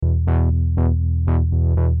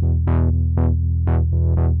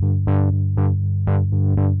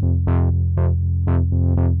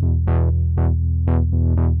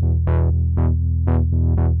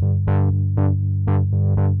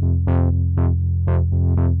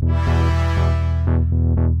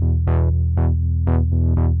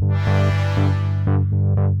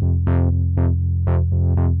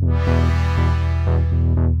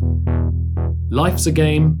Life's a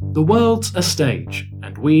game, the world's a stage,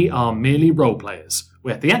 and we are merely role players.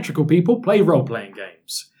 We're theatrical people, play role-playing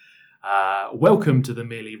games. Welcome to the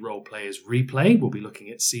Merely Role Players replay. We'll be looking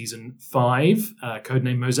at Season 5,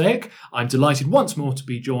 Codename Mosaic. I'm delighted once more to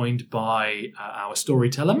be joined by our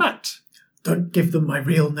storyteller, Matt. Don't give them my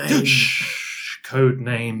real name.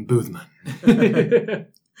 Codename Boothman.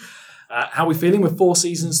 How are we feeling? We're 4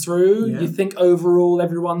 seasons through. Yeah. You think overall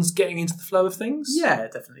everyone's getting into the flow of things? Yeah,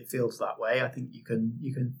 it definitely feels that way. I think you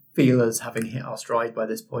can feel us having hit our stride by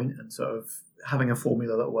this point and sort of having a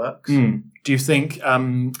formula that works. Do you think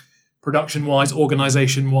production-wise,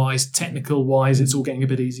 organisation-wise, technical-wise, it's all getting a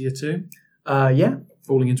bit easier too? Yeah.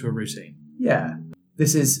 Falling into a routine. Yeah.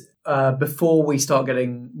 This is before we start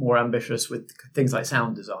getting more ambitious with things like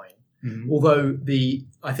sound design. Mm-hmm. Although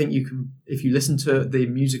I think you can, if you listen to the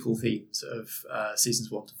musical themes of seasons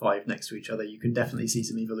 1 to 5 next to each other, you can definitely see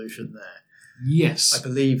some evolution there. Yes. I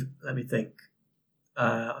believe, let me think.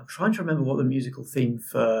 I'm trying to remember what the musical theme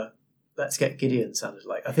for Let's Get Gideon sounded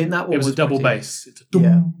like. I think that one was a double bass. It's a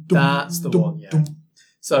that's the one, yeah.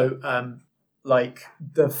 So, like,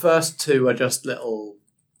 the first 2 are just little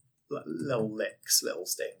licks, little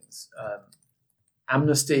stings.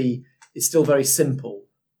 Amnesty is still very simple,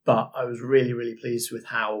 but I was really, really pleased with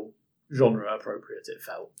how genre appropriate it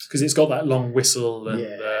felt. Because it's got that long whistle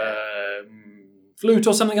and flute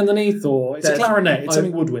or something underneath, or it's a clarinet. It's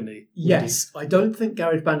something woodwindy. Yes. I don't think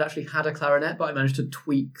GarageBand actually had a clarinet, but I managed to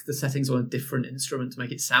tweak the settings on a different instrument to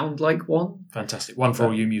make it sound like one. Fantastic. One for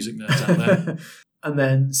all you music nerds out there. And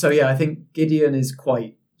then, I think Gideon is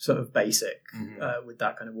quite sort of basic with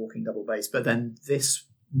that kind of walking double bass. But then this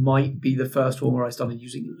might be the first one where I started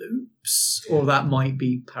using loops, or that might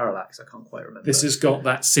be Parallax. I can't quite remember. This has got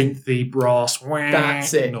that synthy brass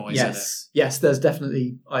That's it. Noise yes. in it. Yes, there's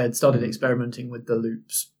definitely... I had started experimenting with the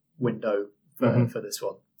loops window for this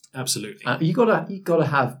one. Absolutely. You gotta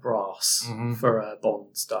have brass for a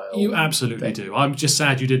Bond style. You absolutely do. I'm just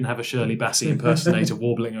sad you didn't have a Shirley Bassey impersonator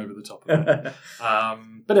warbling over the top of it.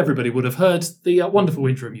 But everybody would have heard the wonderful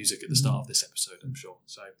intro music at the start of this episode, I'm sure.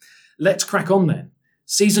 So let's crack on then.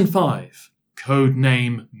 Season 5,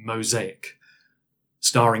 Codename Mosaic.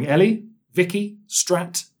 Starring Ellie, Vicky,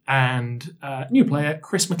 Strat, and new player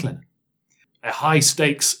Chris McLennan. A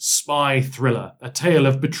high-stakes spy thriller, a tale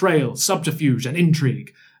of betrayal, subterfuge, and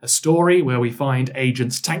intrigue. A story where we find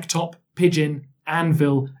agents Tanktop, Pigeon,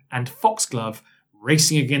 Anvil, and Foxglove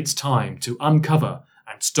racing against time to uncover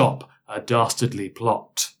and stop a dastardly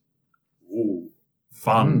plot. Ooh,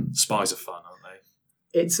 fun. Spies are fun, aren't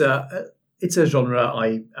they? It's a genre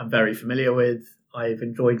I am very familiar with. I've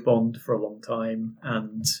enjoyed Bond for a long time,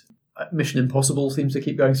 and Mission Impossible seems to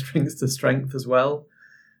keep going strength to strength as well.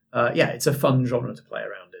 It's a fun genre to play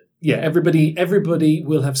around in. Yeah, everybody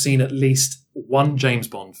will have seen at least one James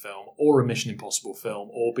Bond film or a Mission Impossible film,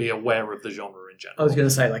 or be aware of the genre in general. I was going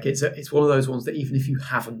to say, like, it's one of those ones that even if you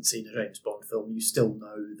haven't seen a James Bond film, you still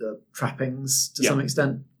know the trappings to some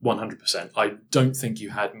extent. 100%. I don't think you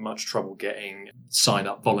had much trouble getting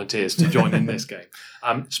sign-up volunteers to join in this game.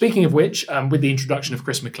 Speaking of which, with the introduction of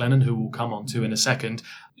Chris McLennan, who we'll come on to in a second,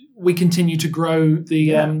 we continue to grow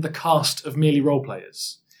the cast of merely role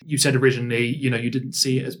players. You said originally, you didn't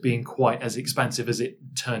see it as being quite as expansive as it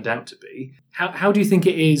turned out to be. How do you think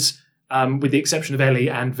it is, with the exception of Ellie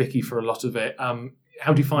and Vicky for a lot of it,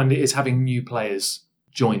 how do you find it is having new players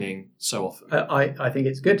joining so often? I think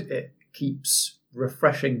it's good. It keeps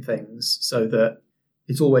refreshing things so that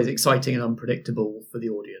it's always exciting and unpredictable for the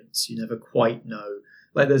audience. You never quite know.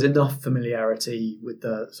 Like, there's enough familiarity with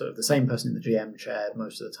the sort of the same person in the GM chair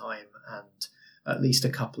most of the time, and at least a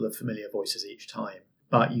couple of familiar voices each time.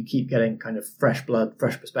 But you keep getting kind of fresh blood,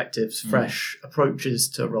 fresh perspectives, fresh approaches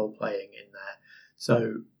to role-playing in there.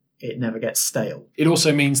 So it never gets stale. It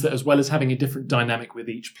also means that as well as having a different dynamic with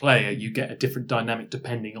each player, you get a different dynamic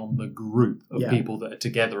depending on the group of people that are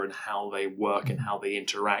together and how they work and how they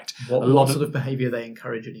interact. What sort of behaviour they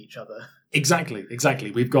encourage in each other. Exactly.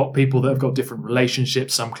 We've got people that have got different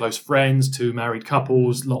relationships, some close friends, 2 married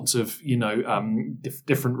couples, lots of,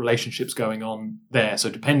 different relationships going on there. So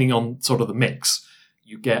depending on sort of the mix,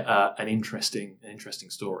 you get an interesting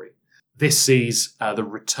story. This sees the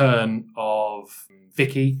return of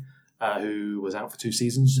Vicky, who was out for 2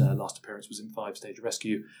 seasons. Last appearance was in 5 Stage of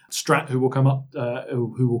Rescue. Strat, who will come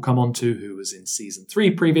on to, who was in season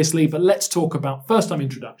 3 previously. But let's talk about first-time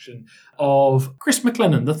introduction of Chris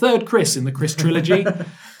McLennan, the third Chris in the Chris trilogy.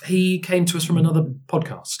 He came to us from another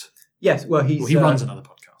podcast. Yes, he runs another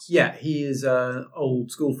podcast. Yeah, he is an old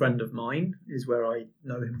school friend of mine, is where I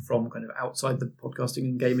know him from, kind of outside the podcasting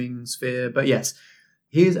and gaming sphere. But yes,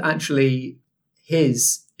 he is actually...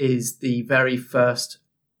 His is the very first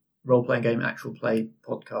role-playing game actual play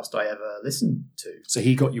podcast I ever listened to. So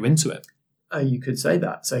he got you into it. You could say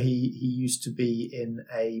that. So he used to be in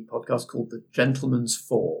a podcast called The Gentleman's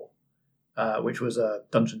Four, which was a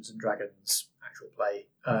Dungeons and Dragons actual play,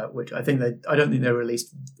 which I don't think they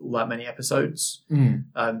released all that many episodes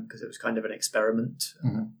because it was kind of an experiment.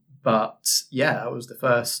 Mm-hmm. But yeah, that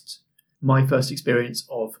was my first experience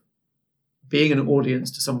of being an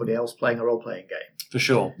audience to somebody else playing a role-playing game. For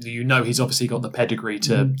sure. He's obviously got the pedigree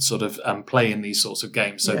to sort of play in these sorts of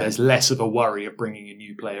games. So there's less of a worry of bringing a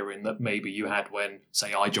new player in that maybe you had when,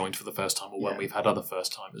 say, I joined for the first time or when we've had other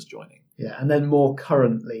first-timers joining. Yeah, and then more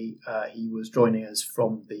currently, he was joining us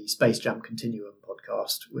from the Space Jam Continuum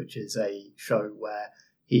podcast, which is a show where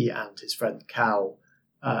he and his friend Cal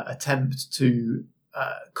attempt to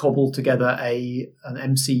cobble together an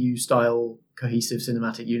MCU-style cohesive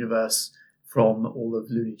cinematic universe from all of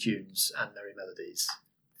Looney Tunes and Merry Melodies.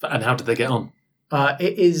 And how did they get on?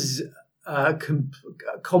 It is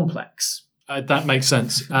complex. That makes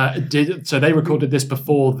sense. So they recorded this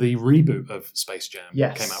before the reboot of Space Jam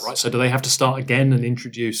came out, right? So do they have to start again and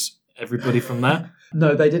introduce everybody from that?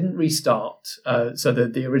 No, they didn't restart. So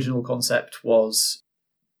the original concept was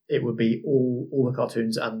it would be all the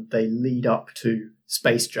cartoons, and they lead up to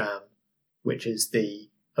Space Jam, which is the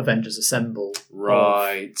Avengers Assemble.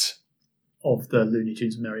 Right. Of the Looney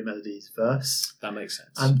Tunes and Merry Melodies verse. That makes sense.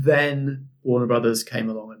 And then Warner Brothers came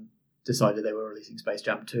along and decided they were releasing Space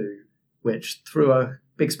Jam 2, which threw a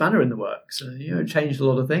big spanner in the works and changed a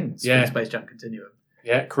lot of things for Space Jam Continuum.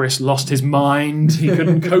 Yeah, Chris lost his mind. He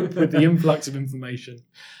couldn't cope with the influx of information.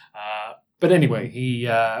 But anyway, he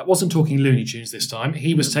wasn't talking Looney Tunes this time.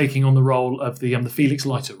 He was taking on the role of the Felix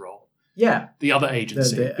Leiter role. Yeah. The other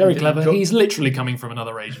agency. Very clever. He's literally coming from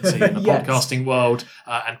another agency in the podcasting world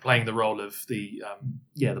and playing the role of the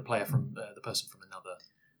player from the person from another.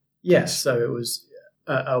 Yes, so it was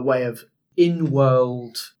a way of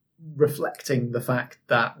in-world reflecting the fact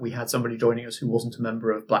that we had somebody joining us who wasn't a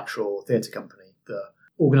member of Blackshaw Theatre Company, the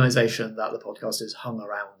organisation that the podcasters hung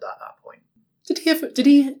around at that point. Did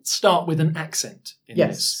he start with an accent in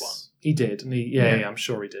this one? Yes. He did, and I'm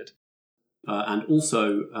sure he did. And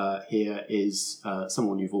also here is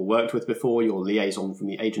someone you've all worked with before, your liaison from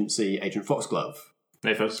the agency, Agent Foxglove.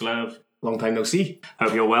 Hey, Foxglove. Long time no see.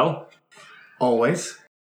 Hope you're well. Always.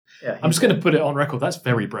 Yeah, I'm just going to put it on record. That's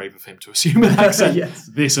very brave of him to assume an accent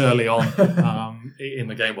this early on in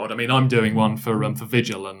the game world. I mean, I'm doing one for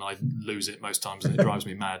Vigil, and I lose it most times, and it drives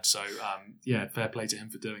me mad. So, fair play to him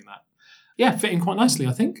for doing that. Yeah, fitting quite nicely,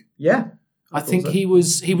 I think. Yeah. I think he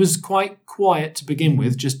was quite quiet to begin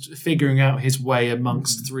with, just figuring out his way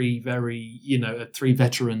amongst three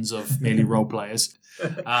veterans of merely role players.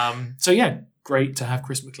 Great to have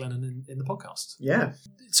Chris McLennan in the podcast. Yeah.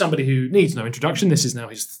 Somebody who needs no introduction. This is now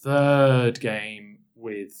his third game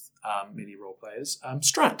with merely role players.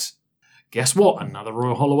 Strat. Guess what? Another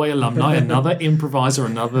Royal Holloway alumni, another improviser,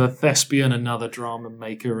 another thespian, another drama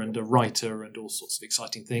maker and a writer and all sorts of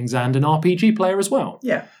exciting things, and an RPG player as well.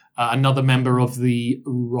 Yeah. Another member of the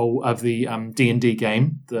D&D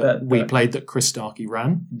game that we played that Chris Starkey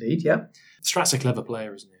ran. Indeed, yeah. Strat's a clever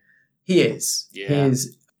player, isn't he? He is. Yeah.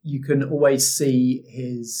 You can always see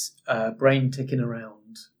his brain ticking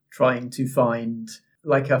around, trying to find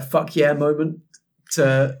like a fuck yeah moment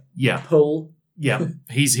to pull. Yeah,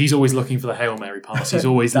 he's always looking for the Hail Mary pass. He's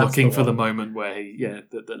always looking for the moment where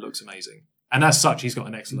that looks amazing. And as such, he's got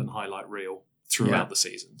an excellent highlight reel throughout the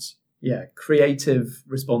seasons. Yeah, creative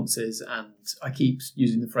responses, and I keep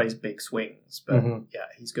using the phrase "big swings," but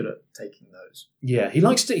he's good at taking those. Yeah, he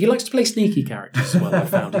likes to play sneaky characters as well. I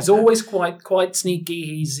found he's always quite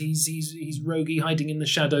sneaky. He's roguey, hiding in the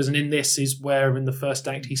shadows, and in this is where in the first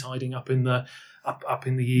act he's hiding up in the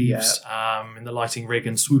eaves, in the lighting rig,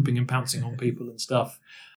 and swooping and pouncing on people and stuff.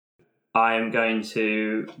 I am going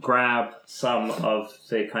to grab some of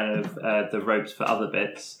the kind of the ropes for other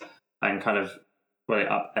bits and kind of pull it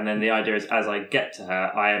up, and then the idea is as I get to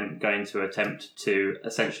her, I am going to attempt to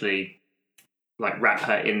essentially like wrap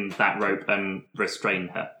her in that rope and restrain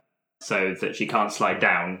her so that she can't slide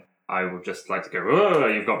down. I would just like to go, oh,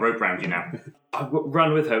 you've got rope around you now. I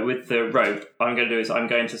run with her with the rope. What I'm going to do is I'm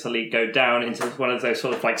going to suddenly go down into one of those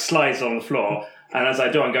sort of like slides on the floor, and as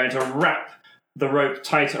I do, I'm going to wrap the rope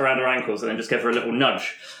tight around her ankles and then just give her a little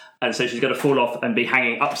nudge. And so she's going to fall off and be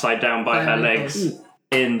hanging upside down by her legs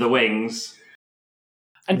in the wings.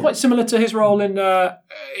 And quite similar to his role in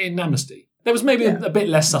Amnesty. There was maybe a bit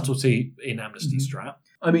less subtlety in Amnesty Strat.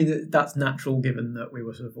 I mean, that's natural given that we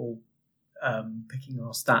were sort of all picking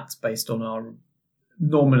our stats based on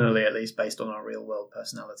nominally at least, based on our real world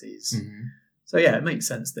personalities. Mm-hmm. So yeah, it makes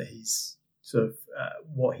sense that he's sort of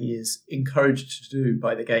what he is encouraged to do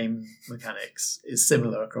by the game mechanics is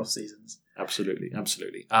similar across seasons. Absolutely.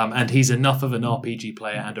 And he's enough of an RPG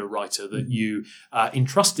player and a writer that you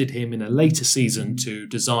entrusted him in a later season to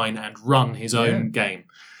design and run his own game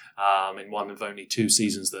in one of only 2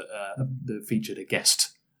 seasons that featured a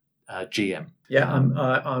guest GM. Yeah,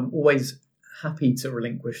 I'm always happy to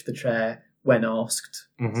relinquish the chair when asked,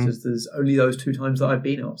 because there's only those 2 times that I've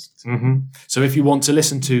been asked. So if you want to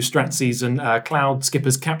listen to Strat season, Cloud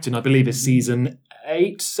Skipper's Captain, I believe, is season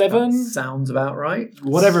 8, 7? That sounds about right.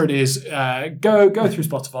 Whatever it is, go through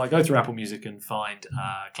Spotify, go through Apple Music and find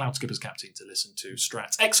Cloud Skipper's Captain to listen to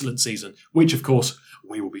Strat's excellent season, which, of course,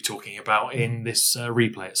 we will be talking about in this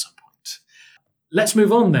replay at some point. Let's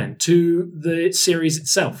move on then to the series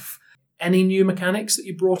itself. Any new mechanics that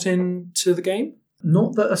you brought in to the game?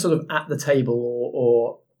 Not that are sort of at the table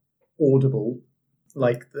or audible,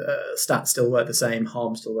 like the stats still work the same,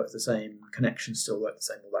 harm still works the same, connections still work the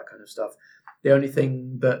same, all that kind of stuff. The only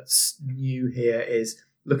thing that's new here is,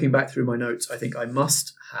 looking back through my notes, I think I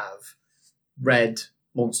must have read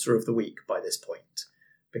Monster of the Week by this point,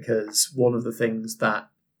 because one of the things that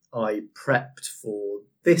I prepped for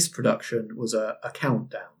this production was a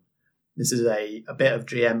countdown. This is a bit of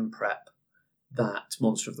GM prep that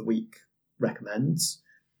Monster of the Week recommends,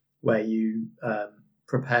 where you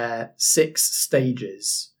prepare 6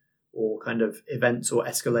 stages or kind of events or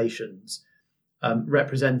escalations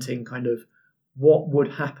representing kind of what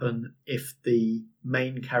would happen if the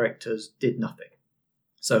main characters did nothing.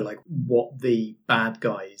 So like what the bad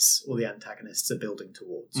guys or the antagonists are building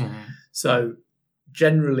towards. So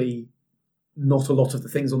generally not a lot of the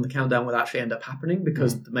things on the countdown will actually end up happening,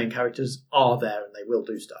 because the main characters are there and they will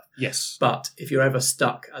do stuff. Yes. But if you're ever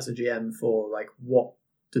stuck as a GM for like, what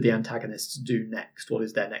do the antagonists do next? What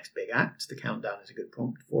is their next big act? The countdown is a good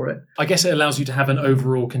prompt for it. I guess it allows you to have an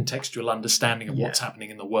overall contextual understanding of what's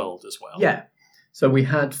happening in the world as well. Yeah. So we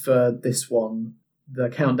had for this one, the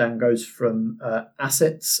countdown goes from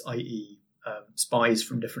assets, i.e. Spies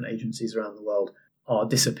from different agencies around the world are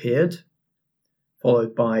disappeared,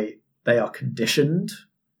 followed by they are conditioned,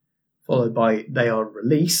 followed by they are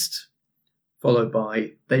released, followed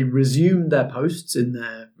by they resume their posts in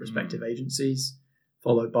their respective agencies,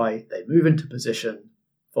 followed by they move into position,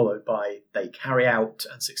 followed by they carry out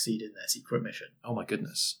and succeed in their secret mission. Oh my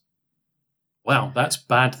goodness. Wow, that's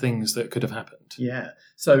bad things that could have happened. Yeah.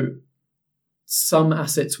 So some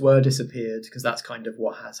assets were disappeared, because that's kind of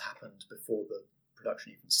what has happened before the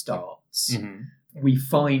production even starts. We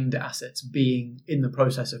find assets being in the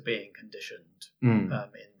process of being conditioned in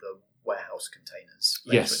the warehouse containers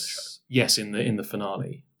later in the show. Yes, in the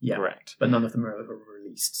finale. Yeah, correct. But none of them are ever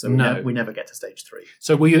released, so we never get to stage 3.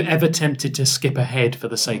 So were you ever tempted to skip ahead for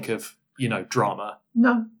the sake of, drama?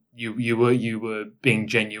 No. You were being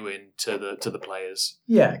genuine to the players.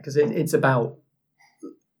 Yeah, because it's about,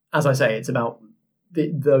 as I say, it's about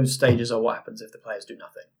those stages are what happens if the players do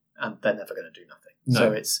nothing, and they're never going to do nothing. No.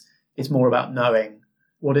 So it's more about knowing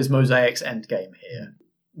what is Mosaic's end game here.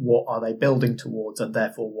 What are they building towards, and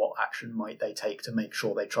therefore what action might they take to make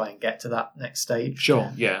sure they try and get to that next stage?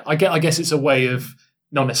 Sure, yeah. I guess it's a way of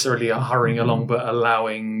not necessarily hurrying along, but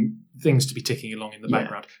allowing things to be ticking along in the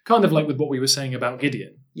background. Kind of like with what we were saying about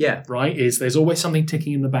Gideon. Yeah. Right? Is there's always something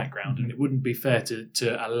ticking in the background, and it wouldn't be fair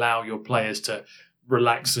to allow your players to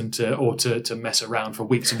relax and to mess around for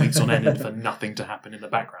weeks and weeks on end and for nothing to happen in the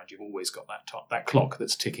background. You've always got that clock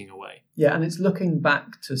that's ticking away. Yeah, and it's looking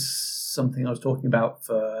back to something I was talking about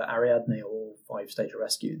for Ariadne or 5-Stage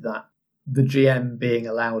Rescue, that the GM being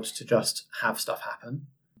allowed to just have stuff happen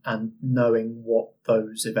and knowing what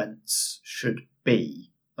those events should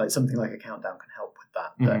be. Like something like a countdown can help with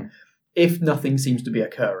that. That if nothing seems to be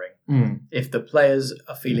occurring, if the players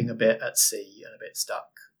are feeling a bit at sea and a bit stuck,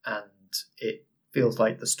 and it feels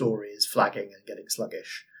like the story is flagging and getting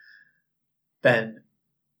sluggish, then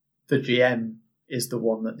the GM is the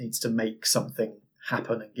one that needs to make something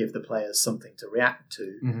happen and give the players something to react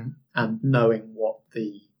to. And knowing what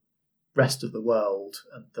the rest of the world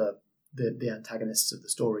and the antagonists of the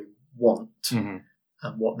story want and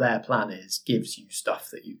what their plan is gives you stuff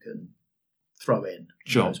that you can throw in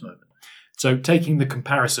those moments. So taking the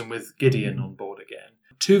comparison with Gideon on board again,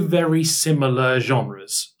 2 very similar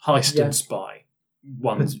genres, heist and spy.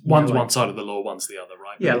 One's one side of the law, one's the other,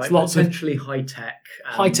 right? Yeah, but like lots essentially high-tech.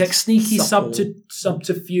 High-tech, sneaky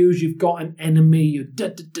subterfuge. You've got an enemy, you're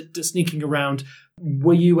sneaking around.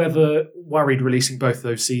 Were you ever worried releasing both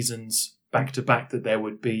those seasons back-to-back that there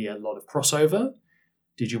would be a lot of crossover?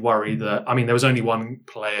 Did you worry that... I mean, there was only one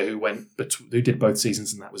player who did both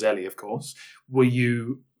seasons, and that was Ellie, of course. Were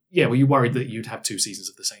you worried that you'd have 2 seasons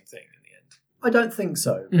of the same thing in the end? I don't think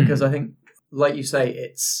so, because I think like you say,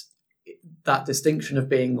 it's that distinction of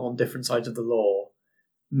being on different sides of the law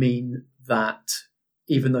mean that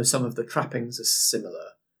even though some of the trappings are similar,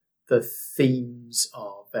 the themes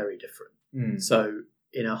are very different. So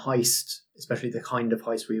in a heist, especially the kind of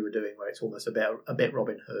heist we were doing where it's almost a bit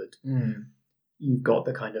Robin Hood, you've got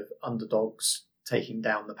the kind of underdogs taking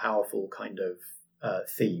down the powerful kind of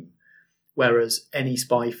theme, whereas any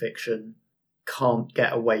spy fiction can't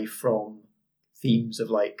get away from themes of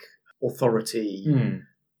like authority,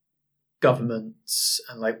 governments,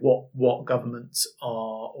 and like what governments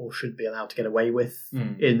are or should be allowed to get away with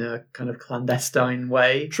in a kind of clandestine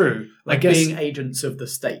way. True. Like I guess being agents of the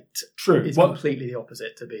state true. is Well, completely the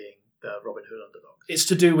opposite to being the Robin Hood underdog. it's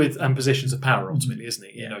to do with positions of power ultimately, isn't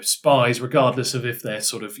it? You know, spies, regardless of if they're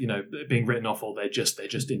sort of, being written off or they're just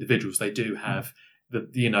individuals, they do have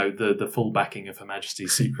the full backing of Her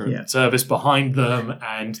Majesty's Secret Service behind them,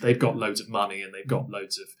 and they've got loads of money and they've got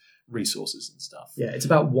loads of resources and stuff. Yeah, it's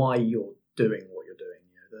about why you're doing what you're doing.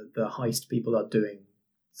 The heist people are doing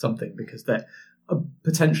something because they're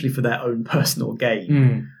potentially for their own personal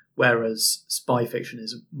gain, whereas spy fiction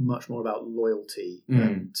is much more about loyalty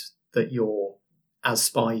and that you're, as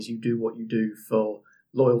spies, you do what you do for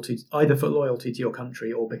loyalty, either for loyalty to your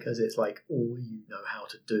country or because it's like all you know how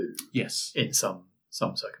to do. Yes. In some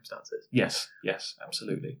circumstances. Yes,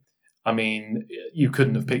 absolutely. I mean, you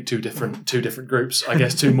couldn't have picked two different groups. I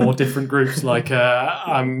guess two more different groups. Like,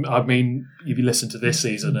 I mean, if you listen to this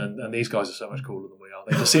season, and these guys are so much cooler than we are.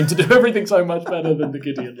 They just seem to do everything so much better than the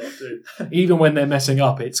Gideon lot do. Even when they're messing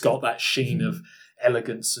up, it's got that sheen of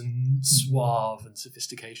elegance and suave and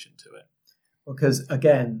sophistication to it. Because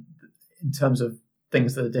again, in terms of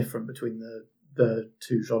things that are different between the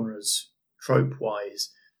two genres, trope-wise,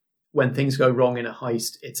 when things go wrong in a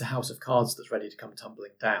heist, it's a house of cards that's ready to come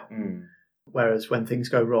tumbling down. Whereas when things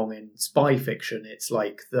go wrong in spy fiction, it's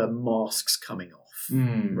like the mask's coming off,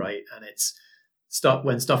 right? And it's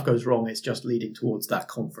when stuff goes wrong, it's just leading towards that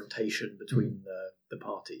confrontation between the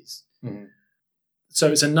parties. So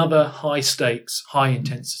it's another high stakes, high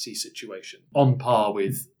intensity situation, on par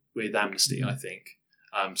with Amnesty, I think.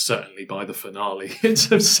 Certainly by the finale, it's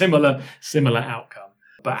a similar outcome.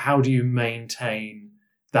 But how do you maintain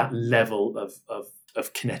that level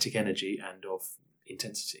of kinetic energy and of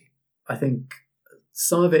intensity? I think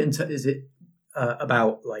some of it is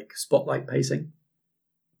about like spotlight pacing,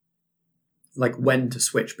 like when to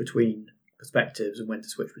switch between perspectives and when to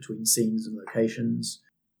switch between scenes and locations.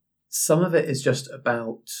 Some of it is just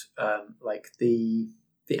about like the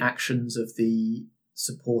actions of the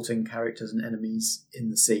supporting characters and enemies in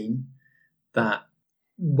the scene, that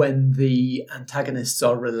when the antagonists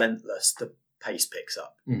are relentless, the pace picks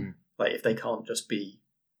up. Like if they can't just be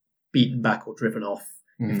beaten back or driven off,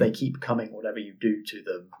 if they keep coming, whatever you do to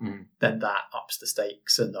them, then that ups the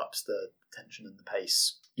stakes and ups the tension and the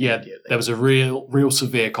pace. Yeah, there was a real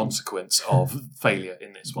severe consequence of failure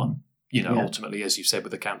in this one. Ultimately, as you said,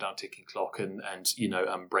 with the countdown ticking clock and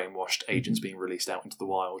brainwashed agents being released out into the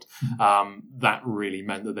wild, that really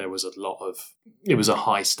meant that there was it was a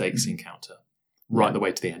high stakes encounter right the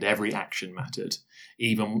way to the end. Every action mattered.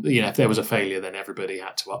 Even, if there was a failure, then everybody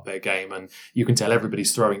had to up their game, and you can tell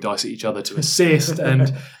everybody's throwing dice at each other to assist,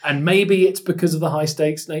 and maybe it's because of the high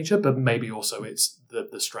stakes nature, but maybe also it's the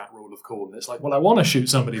strat rule of cool, and it's like, well, I want to shoot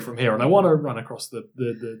somebody from here, and I want to run across the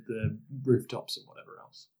rooftops and whatever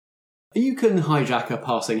else. You can hijack a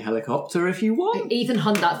passing helicopter if you want. Ethan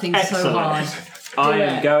Hunt that thing so hard. I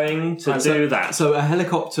am going to do that. So a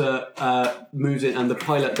helicopter moves in, and the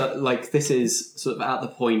pilot, this is sort of at the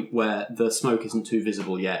point where the smoke isn't too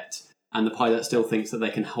visible yet, and the pilot still thinks that they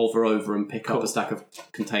can hover over and pick up a stack of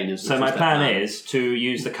containers. So my plan is to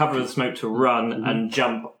use the cover of the smoke to run and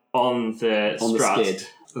jump on the strut. The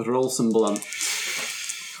skid. Roll some blunt.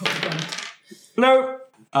 No.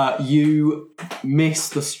 You miss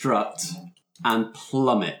the strut and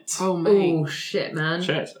plummet. Oh, mate. Oh, shit, man.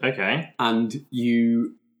 Shit, okay. And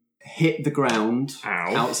you hit the ground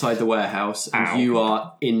outside the warehouse, and you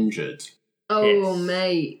are injured. Oh,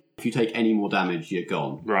 mate. If you take any more damage, you're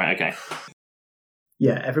gone. Right, okay.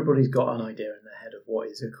 Yeah, everybody's got an idea in their head of what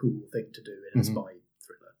is a cool thing to do in a spy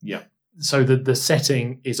thriller. Yeah. So the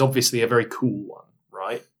setting is obviously a very cool one,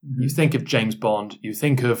 right? You think of James Bond, you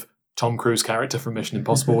think of Tom Cruise character from Mission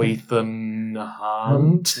Impossible, Ethan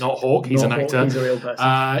Hunt, not Hawke, he's an actor. He's a real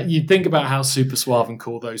person. You think about how super suave and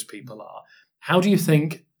cool those people are. How do you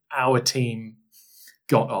think our team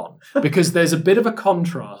got on? Because there's a bit of a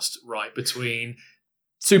contrast, right, between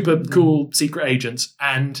super cool secret agents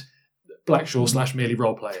and Blackshaw / merely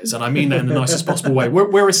role players, and I mean that in the nicest possible way.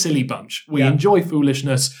 We're a silly bunch. We enjoy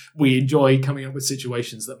foolishness. We enjoy coming up with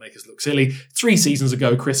situations that make us look silly. 3 seasons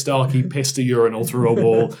ago, Chris Starkey pissed a urinal through a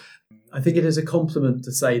wall. I think it is a compliment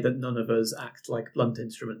to say that none of us act like blunt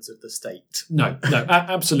instruments of the state. No,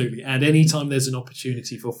 absolutely. And anytime there's an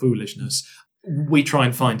opportunity for foolishness, we try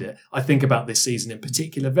and find it. I think about this season in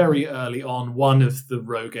particular, very early on, one of the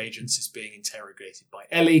rogue agents is being interrogated by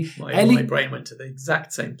Ellie. My brain went to the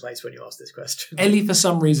exact same place when you asked this question. Ellie, for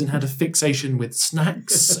some reason, had a fixation with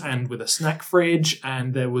snacks and with a snack fridge.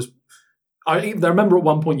 And there was... I remember at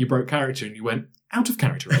one point you broke character and you went, out of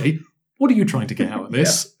character, Ellie. What are you trying to get out of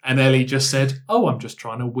this? Yeah. And Ellie just said, I'm just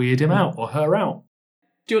trying to weird him out or her out.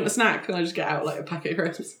 Do you want a snack? And I just get out like a packet of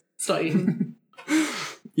crisps. Start eating.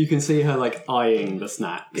 You can see her like eyeing the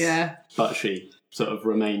snacks. Yeah. But she sort of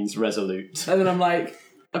remains resolute. And then I'm like,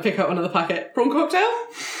 I pick up another packet. Prawn cocktail?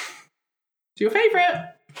 It's your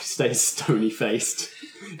favourite. She stays stony-faced.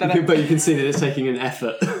 But you can see that it's taking an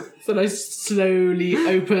effort. So I slowly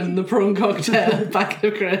open the prawn cocktail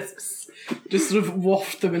packet of crisps. Just sort of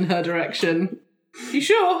waft them in her direction. You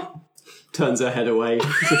sure? Turns her head away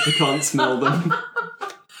as if she can't smell them.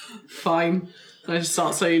 Fine. And I just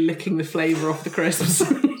start slowly licking the flavour off the crisps.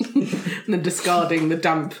 And then discarding the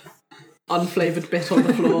damp, unflavoured bit on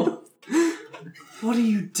the floor. What are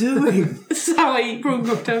you doing? This is how I eat prawn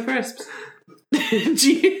cocktail crisps.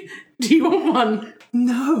 Do you want one?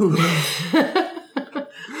 No.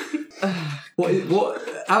 What?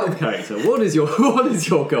 Out of character. What is your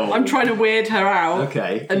goal? I'm trying to weird her out.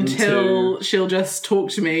 Okay. Until she'll just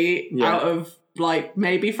talk to me out of like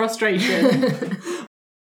maybe frustration.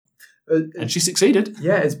 And she succeeded.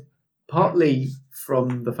 Yeah, it's partly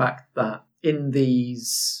from the fact that in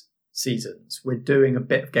these seasons we're doing a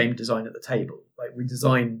bit of game design at the table. Like we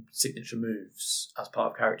design signature moves as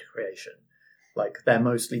part of character creation. Like they're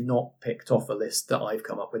mostly not picked off a list that I've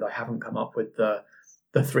come up with. I haven't come up with the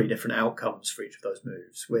 3 different outcomes for each of those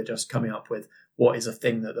moves. We're just coming up with what is a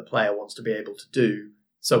thing that the player wants to be able to do,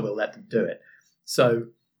 so we'll let them do it. So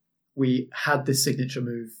we had this signature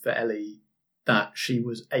move for Ellie that she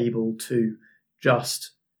was able to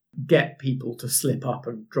just get people to slip up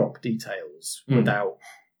and drop details without,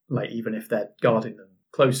 like, even if they're guarding them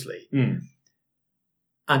closely.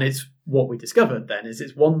 And it's what we discovered then is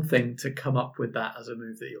it's one thing to come up with that as a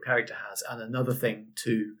move that your character has, and another thing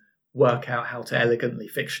to work out how to elegantly,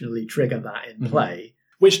 fictionally trigger that in play.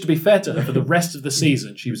 Which, to be fair to her, for the rest of the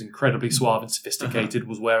season, she was incredibly suave and sophisticated,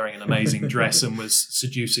 was wearing an amazing dress and was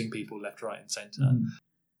seducing people left, right and centre.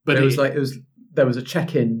 But there was a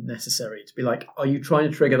check-in necessary to be like, are you trying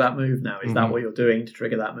to trigger that move now? Is that what you're doing to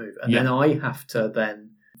trigger that move? And then I have to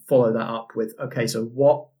then follow that up with, okay, so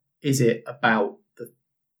what is it about the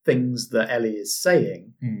things that Ellie is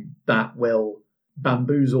saying that will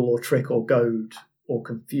bamboozle or trick or goad or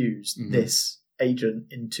confuse this agent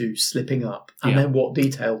into slipping up, and then what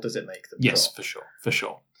detail does it make them drop? for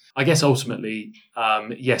sure. I guess ultimately,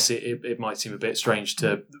 yes, it might seem a bit strange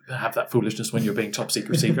to have that foolishness when you're being top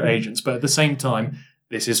secret agents, but at the same time,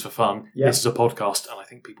 this is for fun. This is a podcast, and I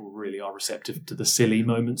think people really are receptive to the silly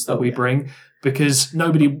moments that we bring, because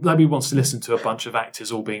nobody wants to listen to a bunch of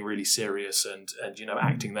actors all being really serious and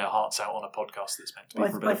acting their hearts out on a podcast that's meant to be for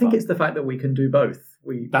a bit of fun. I think it's the fact that we can do both.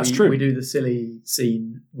 That's true. We do the silly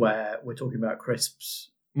scene where we're talking about crisps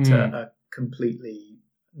to a completely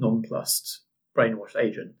nonplussed, brainwashed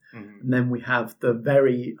agent, and then we have the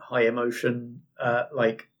very high emotion,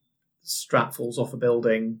 like Strat falls off a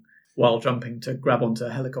building while jumping to grab onto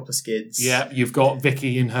helicopter skids. Yeah, you've got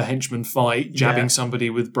Vicky in her henchman fight, jabbing somebody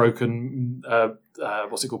with broken,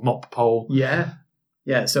 mop pole. Yeah.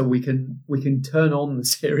 So we can turn on the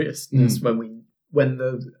seriousness when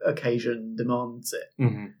the occasion demands it.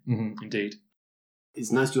 Indeed. It's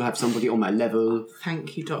nice to have somebody on my level.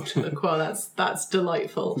 Thank you, Dr. LaCroix. That's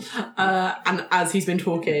delightful. And as he's been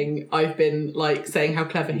talking, I've been like saying how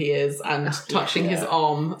clever he is and touching his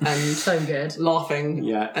arm and so good, laughing,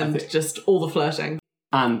 and just all the flirting.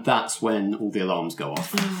 And that's when all the alarms go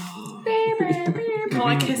off. Can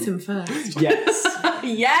I kiss him first? Yes.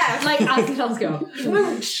 Yes. Like as the alarms go off.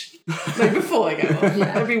 No, before they go off.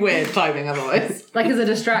 It'd be weird timing otherwise. Like as a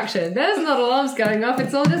distraction. There's not alarms going off,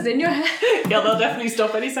 it's all just in your head. Yeah, they'll definitely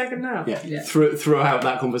stop any second now. Yeah. Throughout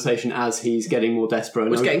that conversation, as he's getting more desperate,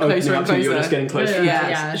 was getting closer and closer. You're just getting closer.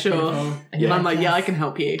 Yeah, sure. And I'm like, I can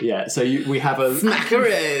help you. Yeah. So we have a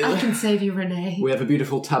smackaroo. I can save you, Renee. We have a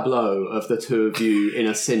beautiful tableau of the two of you in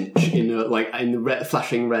a cinch in the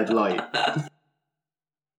flashing red light.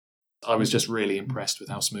 I was just really impressed with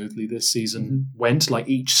how smoothly this season went. Like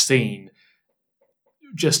each scene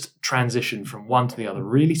just transitioned from one to the other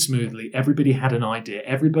really smoothly. Everybody had an idea.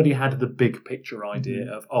 Everybody had the big picture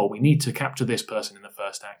idea of, we need to capture this person in the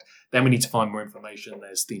first act. Then we need to find more information.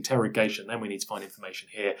 There's the interrogation. Then we need to find information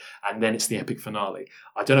here. And then it's the epic finale.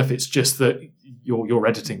 I don't know if it's just that your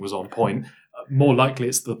editing was on point. More likely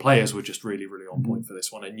it's the players were just really, really on point for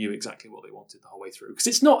this one and knew exactly what they wanted the whole way through. Because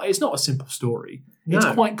it's not a simple story. No. It's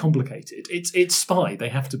quite complicated. It's spy. They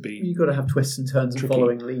have to be. You've got to have twists and turns Tricky. and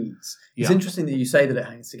following leads. It's Yeah. interesting that you say that it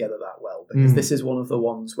hangs together that well, because this is one of the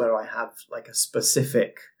ones where I have like a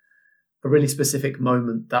really specific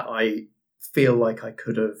moment that I feel like I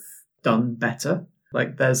could have done better.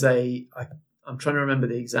 Like I'm trying to remember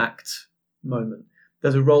the exact moment.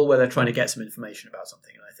 There's a role where they're trying to get some information about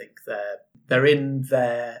something, and I think they're in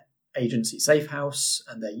their agency safe house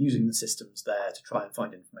and they're using the systems there to try and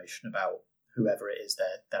find information about whoever it is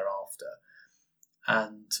they're after.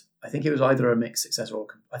 And I think it was either a mixed success or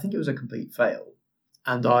I think it was a complete fail.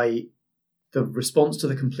 And the response to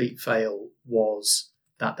the complete fail was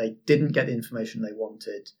that they didn't get the information they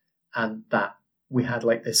wanted, and that we had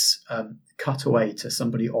like this cutaway to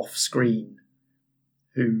somebody off screen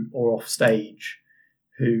or off stage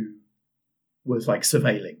who was like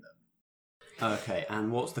surveilling them. Okay,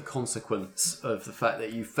 and what's the consequence of the fact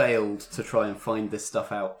that you failed to try and find this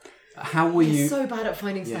stuff out? How were you? He's so bad at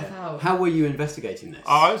finding stuff out. How were you investigating this?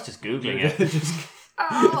 Oh, I was just Googling it.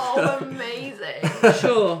 Oh, amazing.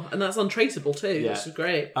 Sure, and that's untraceable too, Yeah. which is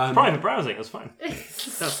great. Private browsing, that's fine.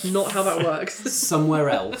 That's not how that works. Somewhere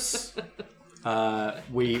else,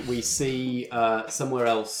 we see somewhere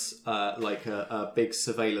else like a big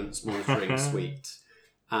surveillance monitoring suite,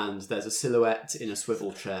 and there's a silhouette in a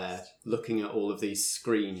swivel chair looking at all of these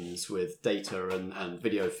screens with data and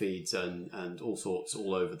video feeds and all sorts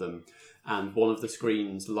all over them. And one of the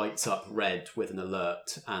screens lights up red with an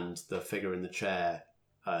alert, and the figure in the chair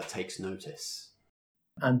takes notice.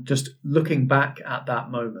 And just looking back at that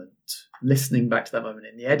moment, listening back to that moment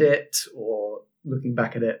in the edit or looking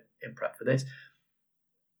back at it in prep for this,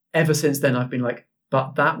 ever since then I've been like,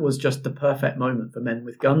 but that was just the perfect moment for men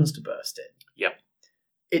with guns to burst in. Yep.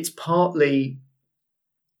 It's partly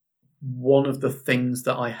one of the things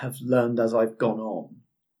that I have learned as I've gone on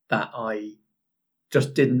that I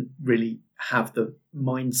just didn't really have the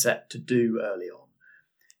mindset to do early on,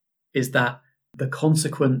 is that the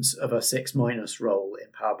consequence of a 6- roll in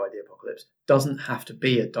Powered by the Apocalypse doesn't have to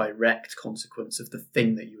be a direct consequence of the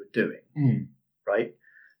thing that you were doing, right?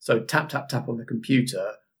 So tap, tap, tap on the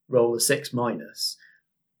computer, roll a 6-.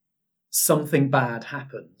 Something bad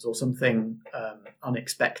happens or something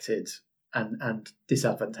unexpected and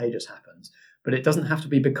disadvantageous happens. But it doesn't have to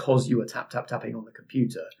be because you were tap, tap, tapping on the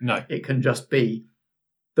computer. No. It can just be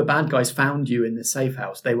the bad guys found you in this safe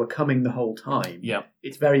house. They were coming the whole time. Yeah.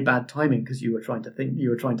 It's very bad timing because you were trying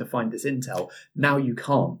to find this intel. Now you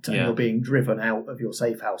can't, and Yeah. you're being driven out of your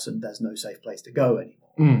safe house, and there's no safe place to go anymore.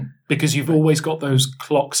 Because you've always got those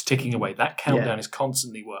clocks ticking away. That countdown is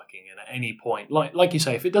constantly working, and at any point, like you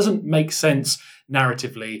say, if it doesn't make sense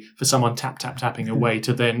narratively for someone tapping away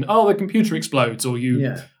to then, the computer explodes, or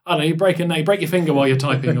you break your finger while you're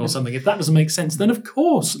typing or something. If that doesn't make sense, then of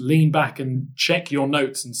course lean back and check your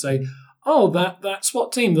notes and say, that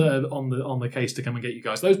SWAT team that are on the case to come and get you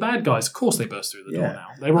guys, those bad guys, of course they burst through the door now.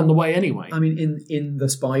 They're on the way anyway. I mean, in the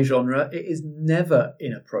spy genre, it is never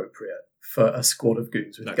inappropriate for a squad of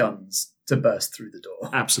goons with guns to burst through the door.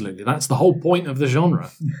 Absolutely. That's the whole point of the genre.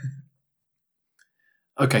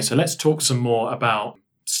 Okay, so let's talk some more about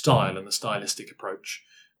style and the stylistic approach.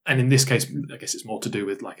 And in this case, I guess it's more to do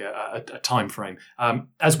with like a time frame.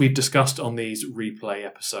 As we've discussed on these replay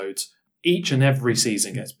episodes, each and every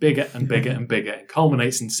season gets bigger and bigger and bigger and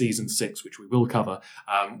culminates in season 6, which we will cover,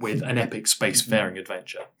 with an epic spacefaring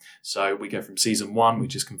adventure. So we go from season 1,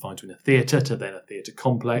 which is confined to a theatre, to then a theatre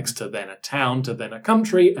complex, to then a town, to then a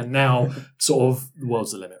country, and now sort of the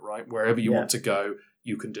world's the limit, right? Wherever you want to go,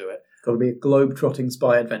 you can do it. Got to be a globe-trotting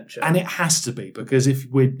spy adventure. And it has to be, because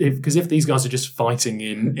if these guys are just fighting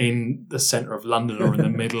in the centre of London or in the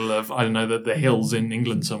middle of, I don't know, the hills in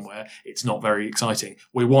England somewhere, it's not very exciting.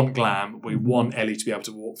 We want glam. We want Ellie to be able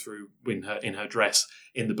to walk through in her dress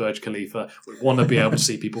in the Burj Khalifa. We want to be able to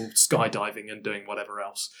see people skydiving and doing whatever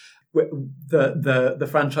else. The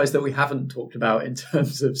franchise that we haven't talked about in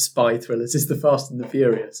terms of spy thrillers is The Fast and the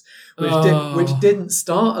Furious, which didn't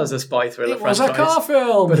start as a spy thriller franchise. It was a car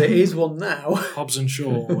film! But it is one now. Hobbs and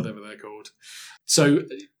Shaw, or whatever they're called. So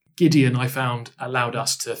Gideon, I found, allowed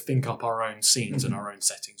us to think up our own scenes and our own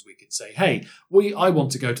settings. We could say, hey, I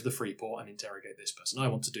want to go to the Freeport and interrogate this person. I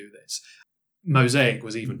want to do this. Mosaic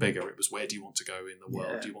was even bigger. It was, where do you want to go in the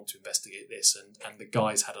world? Yeah. Do you want to investigate this? And the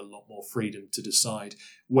guys had a lot more freedom to decide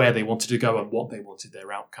where they wanted to go and what they wanted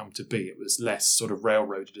their outcome to be. It was less sort of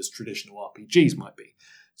railroaded as traditional RPGs might be.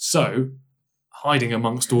 So, hiding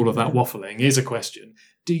amongst all of that waffling is a question.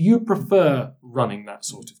 Do you prefer running that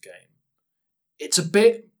sort of game? It's a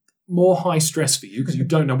bit more high stress for you because you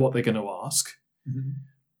don't know what they're going to ask.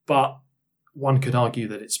 But one could argue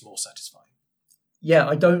that it's more satisfying. Yeah,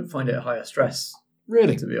 I don't find it higher stress,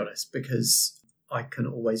 Really? to be honest, because I can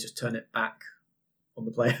always just turn it back on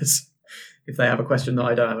the players if they have a question that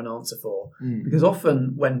I don't have an answer for. Because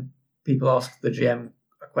often when people ask the GM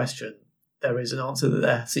a question, there is an answer that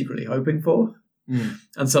they're secretly hoping for.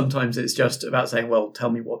 And sometimes it's just about saying, well,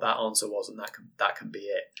 tell me what that answer was, and that can be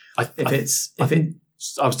it. I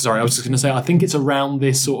was just going to say, I think it's around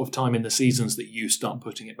this sort of time in the seasons that you start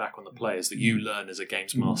putting it back on the players, that you learn as a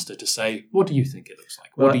games master to say, what do you think it looks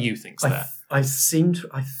like? What do you think's there? I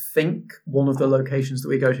think one of the locations that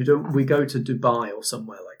we go to Dubai or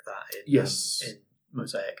somewhere like that in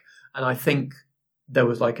Mosaic. And I think there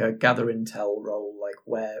was like a gather intel role, like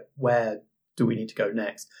where do we need to go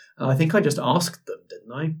next? And I think I just asked them,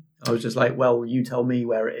 didn't I? I was just like, well, you tell me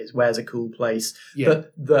where it is. Where's a cool place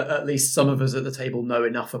that at least some of us at the table know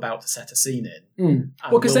enough about to set a scene in. And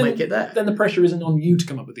we'll make it there. Then the pressure isn't on you to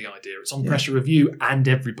come up with the idea. It's on pressure of you and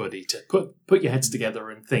everybody to put your heads together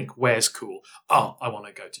and think, where's cool? Oh, I want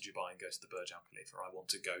to go to Dubai and go to the Burj Al Khalifa. I want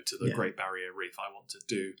to go to the Great Barrier Reef. I want to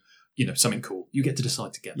do, something cool. You get to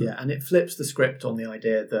decide together. Yeah, and it flips the script on the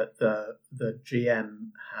idea that the GM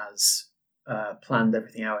has planned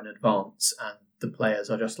everything out in advance, and the players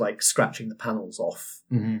are just like scratching the panels off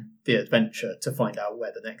the adventure to find out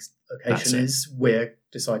where the next location is. We're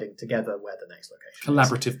deciding together where the next location is.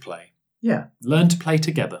 Collaborative play. Yeah. Learn to play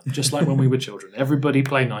together, just like when we were children. Everybody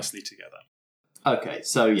play nicely together. Okay,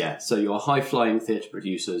 so you're high-flying theatre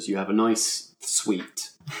producers. You have a nice suite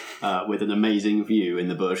with an amazing view in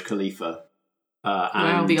the Burj Khalifa.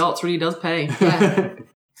 Wow, the arts really does pay. Yeah.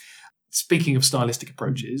 Speaking of stylistic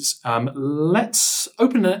approaches, let's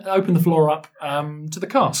open the floor up to the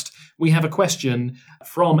cast. We have a question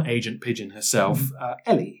from Agent Pigeon herself,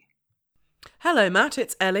 Ellie. Hello, Matt.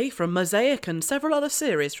 It's Ellie from Mosaic and several other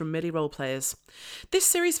series from MIDI Roleplayers. This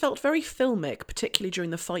series felt very filmic, particularly during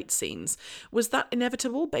the fight scenes. Was that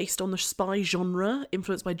inevitable, based on the spy genre,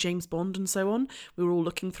 influenced by James Bond and so on? We were all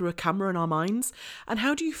looking through a camera in our minds. And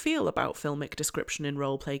how do you feel about filmic description in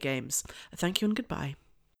roleplay games? Thank you and goodbye.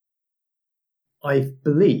 I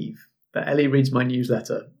believe that Ellie reads my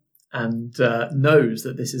newsletter and knows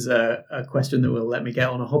that this is a question that will let me get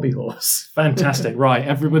on a hobby horse. Fantastic. Right,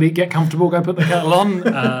 everybody get comfortable, go put the kettle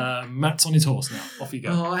on. Matt's on his horse now. Off you go.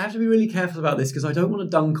 Oh, I have to be really careful about this because I don't want to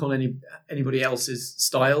dunk on anybody else's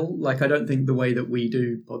style. Like, I don't think the way that we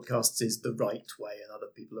do podcasts is the right way and other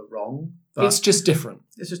people are wrong. But it's just different.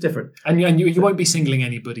 It's just different. And you won't be singling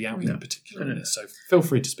anybody out in particular. No. So feel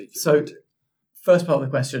free to speak. So, first part of the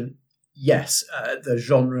question, yes, the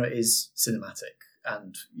genre is cinematic.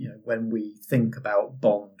 And, when we think about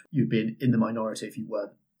Bond, you'd be in the minority if you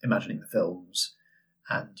weren't imagining the films.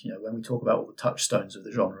 And, when we talk about all the touchstones of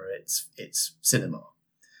the genre, it's cinema.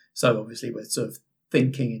 So obviously we're sort of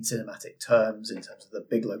thinking in cinematic terms, in terms of the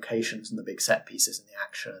big locations and the big set pieces and the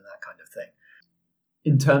action and that kind of thing.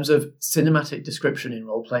 In terms of cinematic description in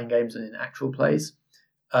role-playing games and in actual plays,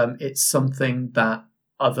 it's something that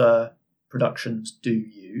other productions do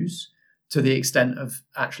use, to the extent of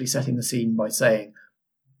actually setting the scene by saying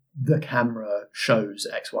the camera shows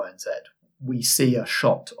X, Y, and Z. We see a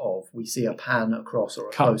pan across or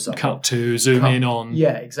a close-up. Cut to, zoom in on.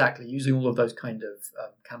 Yeah, exactly. Using all of those kind of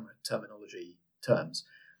camera terminology terms,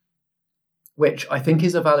 which I think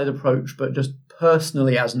is a valid approach, but just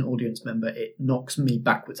personally as an audience member, it knocks me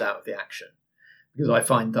backwards out of the action because I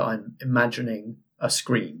find that I'm imagining a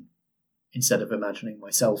screen instead of imagining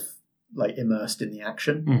myself like immersed in the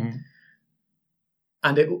action. Mm-hmm.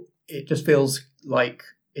 And it just feels like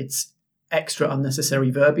it's extra unnecessary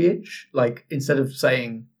verbiage. Like, instead of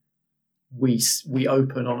saying we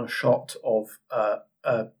open on a shot of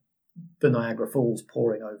the Niagara Falls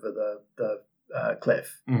pouring over the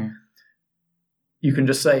cliff, you can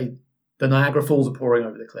just say the Niagara Falls are pouring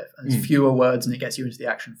over the cliff. And it's fewer words and it gets you into the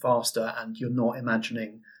action faster, and you're not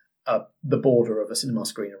imagining the border of a cinema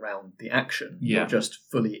screen around the action. Yeah. You're just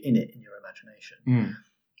fully in it in your imagination.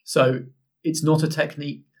 So it's not a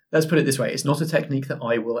technique. Let's put it this way. It's not a technique that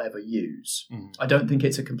I will ever use. I don't think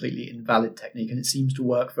it's a completely invalid technique, and it seems to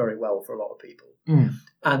work very well for a lot of people.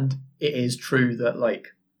 And it is true that, like,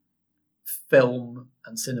 film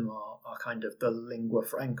and cinema are kind of the lingua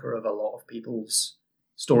franca of a lot of people's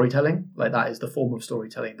storytelling. Like that is the form of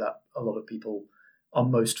storytelling that a lot of people are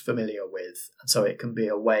most familiar with. And so it can be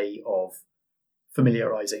a way of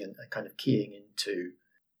familiarizing and kind of keying into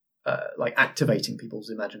like activating people's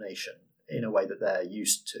imagination in a way that they're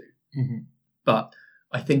used to. Mm-hmm. But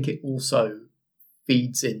I think it also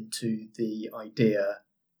feeds into the idea,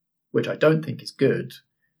 which I don't think is good,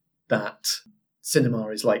 that cinema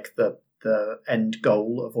is like the end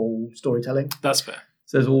goal of all storytelling. That's fair.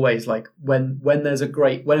 So there's always like when a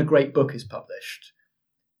great book is published,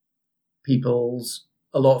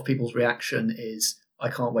 a lot of people's reaction is, I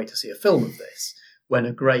can't wait to see a film of this. When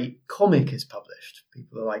a great comic is published,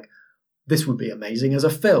 people are like, this would be amazing as a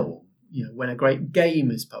film. You know, when a great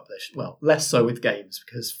game is published, well, less so with games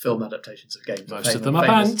because film adaptations of games most of them are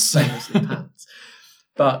pants. Famously pants.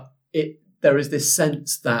 But there is this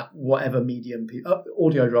sense that whatever medium,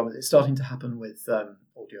 audio dramas, it's starting to happen with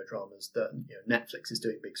audio dramas that Netflix is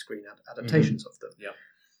doing big screen adaptations of them. Yeah.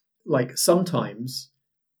 Like sometimes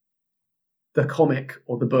the comic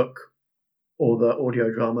or the book or the audio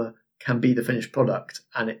drama can be the finished product,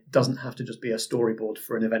 and it doesn't have to just be a storyboard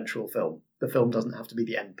for an eventual film. The film doesn't have to be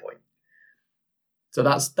the end point. So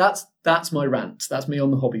that's my rant. That's me on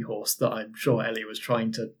the hobby horse that I'm sure Ellie was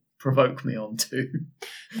trying to provoke me onto.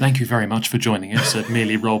 Thank you very much for joining us at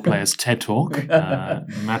Merely Roleplayers TED Talk.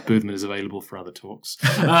 Matt Boothman is available for other talks.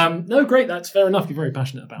 No, great. That's fair enough. You're very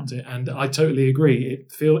passionate about it, and I totally agree.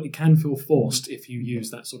 It can feel forced if you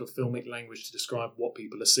use that sort of filmic language to describe what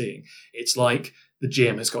people are seeing. It's like the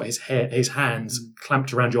GM has got his hands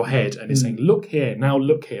clamped around your head and is saying, "Look here, now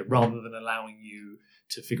look here," rather than allowing you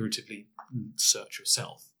to figuratively search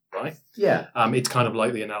yourself. Right? Yeah. It's kind of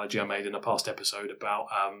like the analogy I made in a past episode about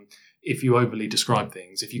if you overly describe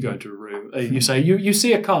things, if you go into a room, you say, you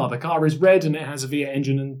see a car, the car is red and it has a V8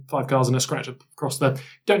 engine and 5 cars and a scratch across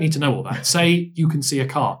don't need to know all that. Say you can see a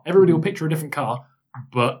car. Everybody will picture a different car,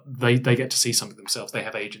 but they get to see something themselves. They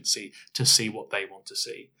have agency to see what they want to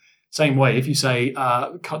see. Same way, if you say,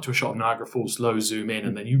 cut to a shot of Niagara Falls, slow zoom in,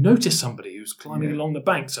 and then you notice somebody who's climbing along the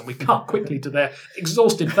banks and we cut quickly to their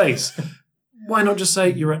exhausted face. Why not just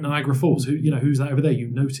say you're at Niagara Falls? Who's that over there?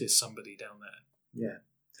 You notice somebody down there. Yeah.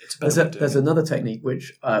 There's another technique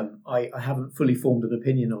which I haven't fully formed an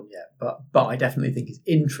opinion on yet, but I definitely think is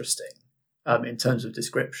interesting in terms of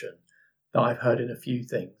description that I've heard in a few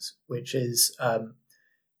things, which is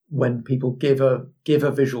when people give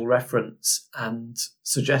a visual reference and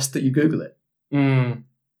suggest that you Google it,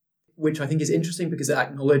 which I think is interesting because it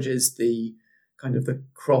acknowledges the kind of the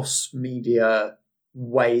cross-media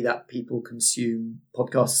way that people consume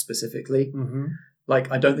podcasts specifically. Like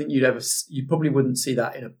I don't think you probably wouldn't see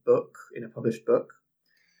that in a published book,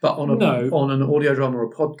 but on an audio drama or a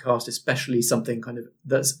podcast, especially something kind of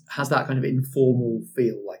has that kind of informal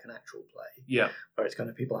feel like an actual play, where it's kind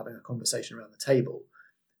of people having a conversation around the table.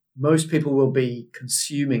 Most people will be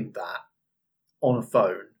consuming that on a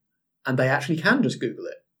phone, and they actually can just Google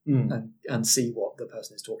it and see what the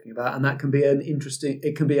person is talking about, and that can be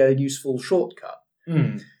it can be a useful shortcut.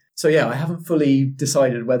 So yeah, I haven't fully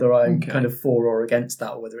decided whether I'm kind of for or against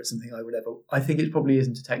that, or whether it's something I would ever. I think it probably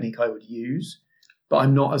isn't a technique I would use, but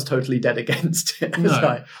I'm not as totally dead against it.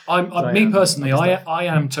 Me personally, I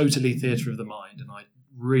am totally theatre of the mind, and I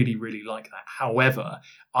really, really like that. However,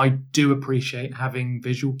 I do appreciate having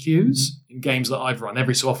visual cues in games that I've run.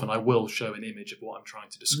 Every so often, I will show an image of what I'm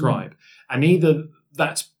trying to describe, and either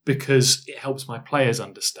that's because it helps my players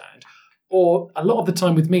understand. Or a lot of the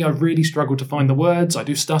time with me, I really struggle to find the words. I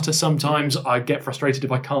do stutter sometimes. I get frustrated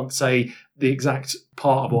if I can't say the exact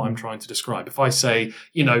part of what I'm trying to describe. If I say,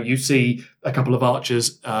 you see a couple of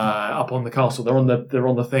archers up on the castle, they're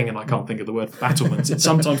on the thing, and I can't think of the word for battlements. It's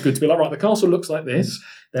sometimes good to be like, right, the castle looks like this.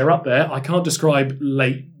 They're up there. I can't describe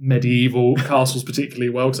late medieval castles particularly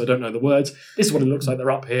well because I don't know the words. This is what it looks like. They're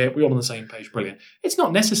up here. We're all on the same page. Brilliant. It's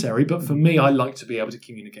not necessary, but for me, I like to be able to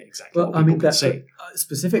communicate exactly what people can see.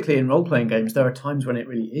 Specifically in role-playing games, there are times when it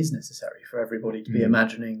really is necessary for everybody to be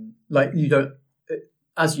imagining, like you don't,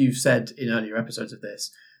 as you've said in earlier episodes of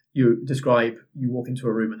this, you walk into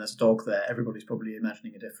a room and there's a dog there, everybody's probably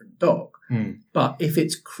imagining a different dog. But if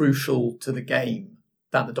it's crucial to the game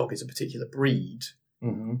that the dog is a particular breed,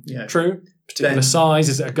 true, particular size,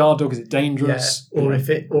 is it a guard dog, is it dangerous? Or if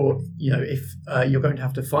you're going to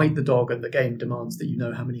have to fight the dog and the game demands that you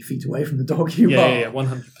know how many feet away from the dog you are,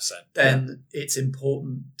 100%. Then it's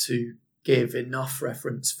important to give enough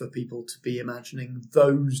reference for people to be imagining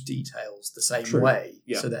those details the same way,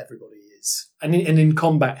 so that everybody is. And in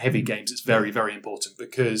combat heavy games, it's very, very important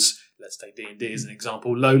because let's take D&D as an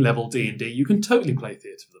example. Low level D&D, you can totally play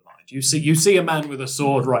theatre of the mind. You see a man with a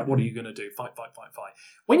sword, right, what are you going to do? Fight, fight, fight, fight.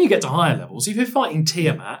 When you get to higher levels, if you're fighting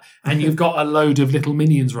Tiamat and you've got a load of little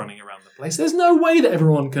minions running around the place, there's no way that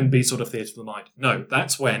everyone can be sort of theatre of the mind. No,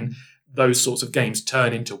 that's when those sorts of games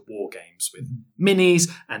turn into war games with minis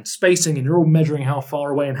and spacing, and you're all measuring how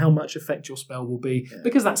far away and how much effect your spell will be,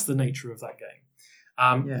 because that's the nature of that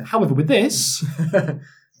game. However, with this,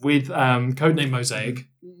 with Codename Mosaic,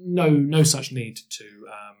 no such need to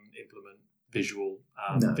implement visual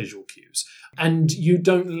cues. And you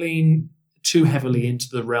don't lean too heavily into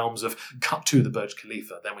the realms of cut to the Burj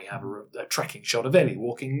Khalifa, then we have a tracking shot of Ellie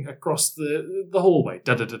walking across the hallway,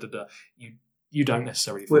 da-da-da-da-da. You don't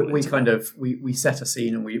necessarily we set a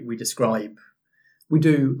scene and we describe, we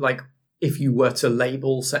do, like, if you were to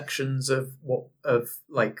label sections of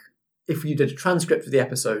if you did a transcript of the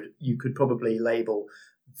episode, you could probably label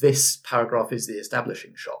this paragraph is the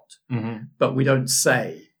establishing shot, but we don't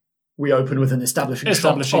say we open with an establishing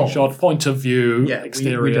shot, point of view,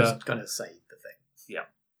 exterior. We just kind of say the thing. Yeah,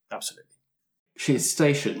 absolutely. She is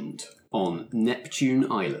stationed on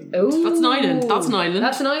Neptune Island. Ooh, That's an island. That's an island.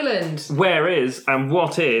 That's an island. Where is and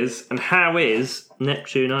what is and how is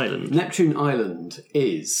Neptune Island? Neptune Island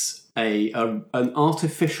is an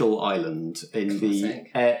artificial island in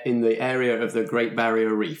the area of the Great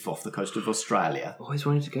Barrier Reef off the coast of Australia. Always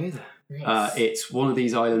wanted to go there. It's one of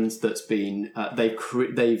these islands that's been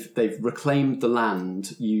they've reclaimed the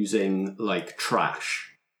land using like trash.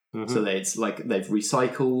 So it's like they've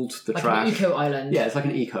recycled the like trash. An eco island. Yeah, it's like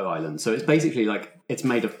an eco island. So it's basically like it's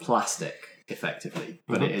made of plastic, effectively,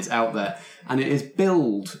 but it is out there, and it is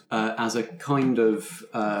billed as a kind of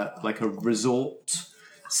like a resort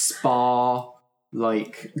spa.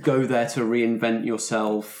 Like, go there to reinvent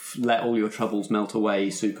yourself, let all your troubles melt away,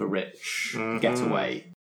 super rich, get away.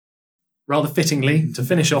 Rather fittingly, to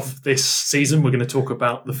finish off this season, we're going to talk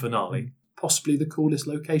about the finale. Possibly the coolest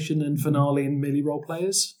location and finale in Millie Role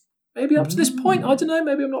Players. Maybe up to this point, I don't know,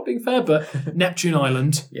 maybe I'm not being fair, but Neptune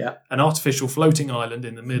Island, an artificial floating island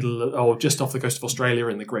in the middle, or just off the coast of Australia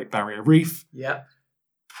in the Great Barrier Reef. Yeah.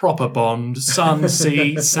 Proper Bond, sun,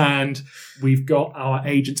 sea, sand. We've got our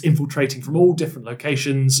agents infiltrating from all different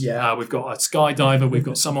locations. We've got a skydiver. We've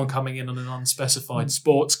got someone coming in on an unspecified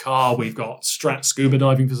sports car. We've got Strat scuba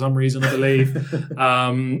diving for some reason, I believe.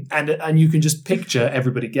 And you can just picture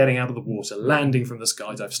everybody getting out of the water, landing from the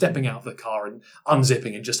skydive, stepping out of the car and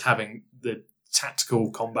unzipping and just having the tactical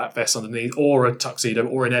combat vest underneath, or a tuxedo,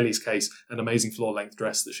 or in Ellie's case, an amazing floor-length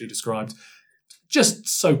dress that she described. Just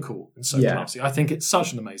so cool and so classy. I think it's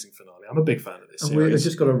such an amazing finale. I'm a big fan of this series. We've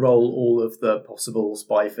just got to roll all of the possible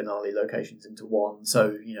spy finale locations into one.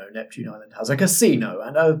 So, Neptune Island has a casino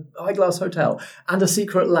and a eyeglass hotel and a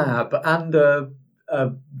secret lab and a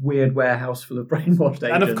weird warehouse full of brainwashed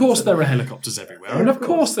agents. And of course there are helicopters everywhere. And of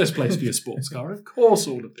course there's place for your sports car. Of course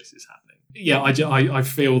all of this is happening. Yeah, I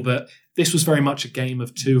feel that this was very much a game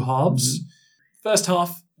of two halves. First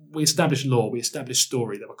half, we established lore, we established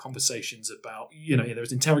story. There were conversations about, there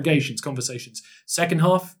was interrogations, conversations. Second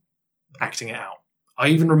half, acting it out. I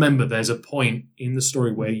even remember there's a point in the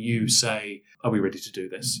story where you say, are we ready to do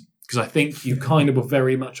this? Because I think you kind of were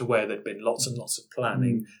very much aware there'd been lots and lots of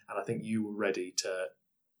planning, and I think you were ready to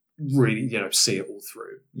really, see it all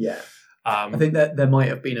through. Yeah. I think that there might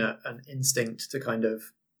have been an instinct to kind of,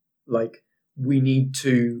 like, we need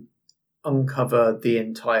to uncover the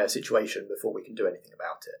entire situation before we can do anything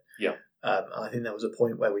about it. Yeah. I think there was a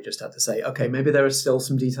point where we just had to say, okay, maybe there are still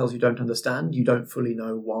some details you don't understand. You don't fully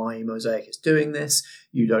know why Mosaic is doing this.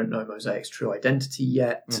 You don't know Mosaic's true identity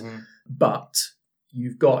yet. But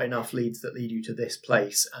you've got enough leads that lead you to this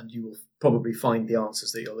place, and you will probably find the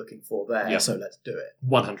answers that you're looking for there. Yeah. So let's do it.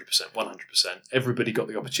 100%. Everybody got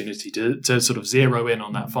the opportunity to sort of zero in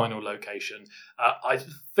on that final location. I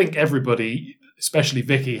think everybody, especially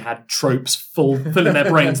Vicky, had tropes filling their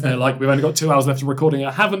brains. They're like, we've only got 2 hours left of recording.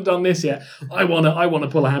 I haven't done this yet. I want to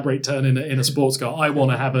pull a handbrake turn in a sports car. I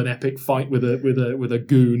want to have an epic fight with a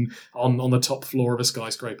goon on the top floor of a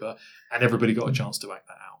skyscraper. And everybody got a chance to act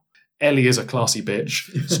that out. Ellie is a classy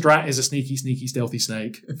bitch. Strat is a sneaky, stealthy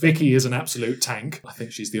snake. Vicky is an absolute tank. I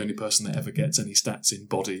think she's the only person that ever gets any stats in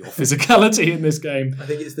body or physicality in this game. I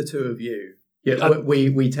think it's the two of you. Yeah,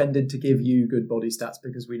 we tended to give you good body stats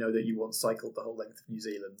because we know that you once cycled the whole length of New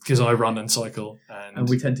Zealand. Because I run and cycle. And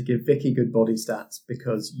we tend to give Vicky good body stats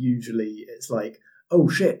because usually it's like, oh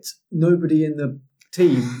shit, nobody in the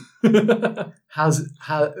team has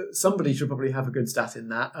somebody should probably have a good stat in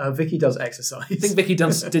that. Vicky does exercise. I think Vicky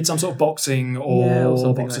did some sort of boxing or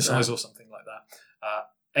something exercise like or something like that.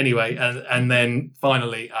 Anyway, and then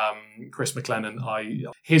finally, Chris McLennan,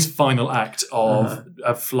 his final act of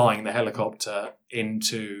flying the helicopter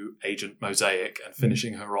into Agent Mosaic and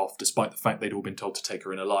finishing her off, despite the fact they'd all been told to take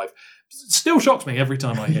her in alive, still shocks me every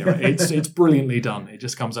time I hear it. It's brilliantly done. It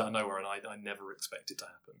just comes out of nowhere, and I never expect it to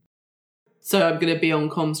happen. So I'm going to be on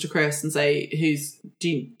comms to Chris and say, who's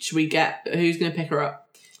going to pick her up?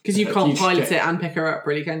 Because you can't pilot it and pick her up,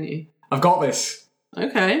 really, can you? I've got this.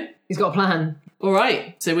 Okay. He's got a plan. All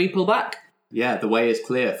right. So we pull back. Yeah, the way is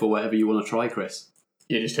clear for whatever you want to try, Chris.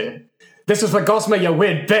 You just hear. This is for Gosma, you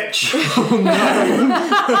weird bitch. Oh no!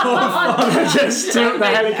 I just took the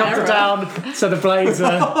helicopter down, so the blades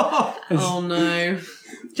are. Oh no.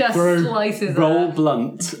 Just slices Roll her.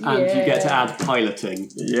 blunt, and you get to add piloting.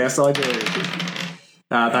 Yes, I do.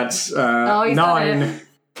 That's He's done 9. it.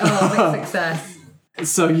 Oh, big success.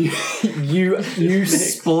 So you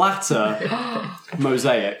splatter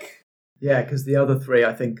Mosaic. Yeah, because the other 3,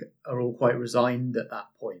 I think, are all quite resigned at that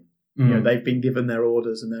point. You know, they've been given their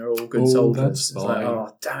orders and they're all good soldiers. That's It's like, fine.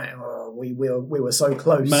 damn it, we were so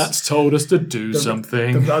close. Matt's told us to do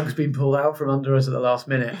something. The rug's been pulled out from under us at the last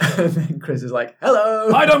minute. And then Chris is like,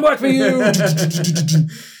 hello! I don't work for you!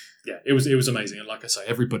 Yeah, it was amazing. And like I say,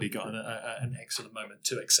 everybody got an excellent moment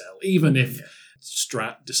to excel, even if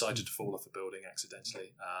Strat decided to fall off a building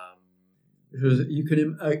accidentally. Because you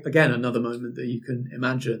can, again, another moment that you can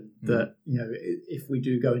imagine that, you know, if we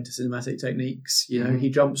do go into cinematic techniques, you know, he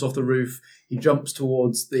jumps off the roof, he jumps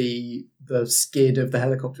towards the skid of the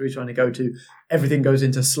helicopter he's trying to go to. Everything goes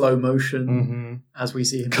into slow motion as we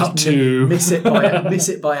see him miss it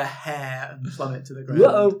by a hair and plummet to the ground.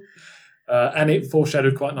 Uh-oh. And it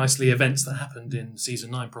foreshadowed quite nicely events that happened in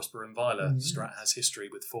Season 9, Prosper and Viola. Strat has history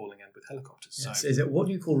with falling and with helicopters. Yes. So. Is it, what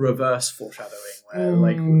do you call reverse foreshadowing?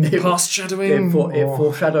 Where past shadowing?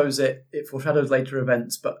 It foreshadows later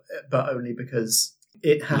events, but only because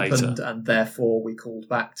it happened and therefore we called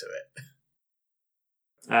back to it.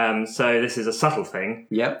 So this is a subtle thing.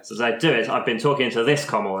 Yep. So as I do it, I've been talking to this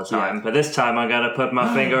comm all the time, but this time I'm going to put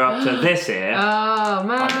my finger up to this ear. Oh,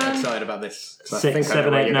 man. I'm excited about this. 6,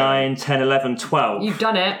 7, 8, 9, 10, 11, 12. You've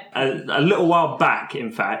done it. A little while back, in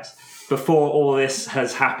fact, before all this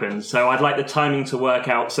has happened. So I'd like the timing to work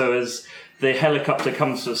out so as the helicopter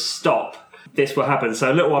comes to a stop, this will happen.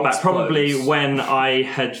 So a little while back, probably when I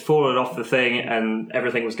had fallen off the thing and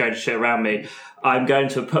everything was going to shit around me, I'm going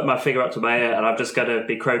to put my finger up to my ear and I'm just going to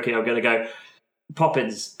be croaky. I'm going to go,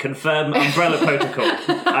 Poppins, confirm umbrella protocol.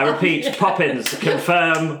 I repeat, Poppins,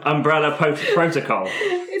 confirm umbrella protocol.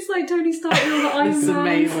 It's like Tony Stark in all the Iron It's Man.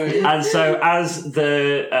 amazing. And so as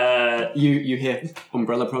the... You hear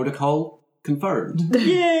umbrella protocol confirmed.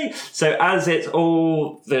 Yay! So as it's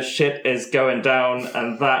all the shit is going down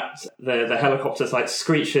and that the helicopter's like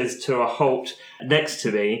screeches to a halt next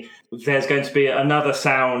to me, there's going to be another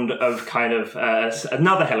sound of kind of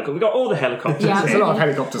another helicopter. We've got all the helicopters. Yeah, There's a lot of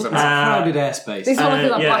helicopters at this. Crowded airspace. It's not like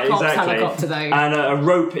a yeah, Black Ops exactly. helicopter, though. And a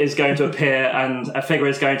rope is going to appear and a figure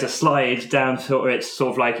is going to slide down to it's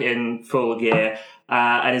sort of like in full gear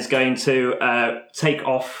and is going to take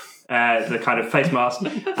off the kind of face mask,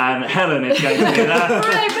 and Helen is going to do that.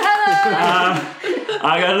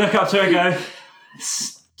 I'm going to look up to her and go,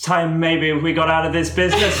 it's time maybe we got out of this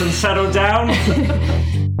business and settled down.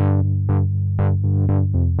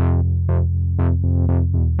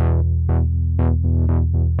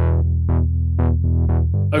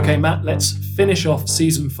 Okay, Matt, let's finish off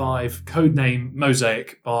Season 5, Codename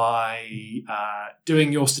Mosaic, by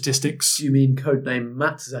doing your statistics. Do you mean codename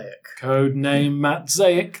Mosaic? Codename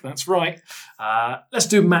Mosaic, that's right. Let's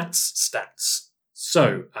do Matt's stats.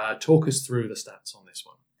 So, talk us through the stats on this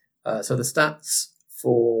one. So the stats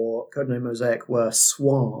for codename Mosaic were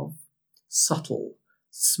suave, subtle,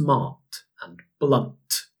 smart, and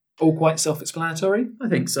blunt. All quite self-explanatory. I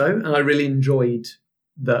think so, and I really enjoyed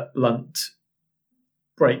that blunt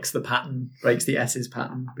breaks the pattern, breaks the S's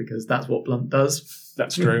pattern, because that's what blunt does.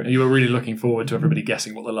 That's true. You were really looking forward to everybody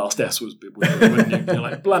guessing what the last S was, wouldn't you? You're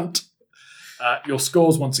like, blunt. Your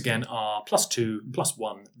scores, once again, are +2,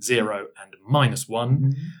 +1, 0, and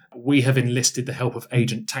 -1. We have enlisted the help of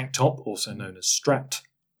Agent Tank Top, also known as Strat,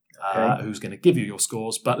 who's going to give you your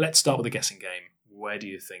scores. But let's start with a guessing game. Where do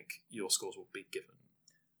you think your scores will be given?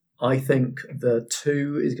 I think the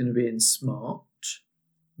 2 is going to be in smart,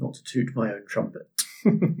 not to toot my own trumpet.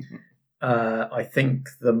 I think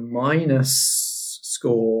the minus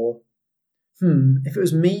score, if it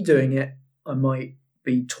was me doing it, I might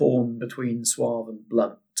be torn between suave and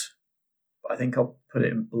blunt. But I think I'll put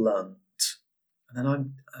it in blunt. And then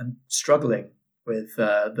I'm struggling with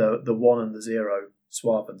the 1 and the 0.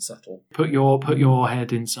 suave and subtle. Put your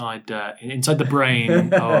head inside the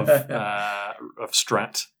brain of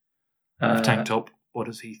Strat of Tank Top. What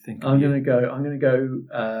does he think? I'm going to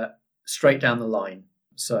go straight down the line.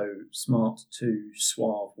 So smart 2,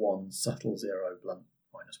 suave 1, subtle 0, blunt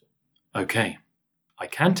 -1. Okay, I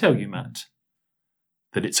can tell you, Matt,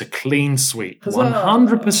 that it's a clean sweep. Huzzah!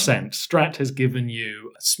 100%. Strat has given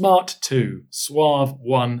you smart 2, suave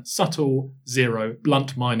 1, subtle 0,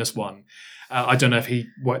 blunt -1. I don't know if he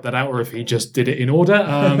worked that out or if he just did it in order.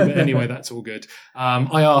 But anyway, that's all good.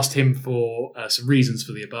 I asked him for some reasons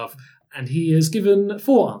for the above, and he has given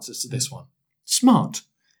 4 answers to this one. Smart.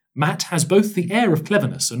 Matt has both the air of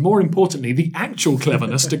cleverness and, more importantly, the actual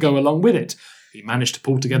cleverness to go along with it. He managed to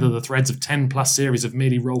pull together the threads of 10-plus series of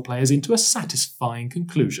merely role players into a satisfying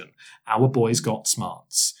conclusion. Our boy's got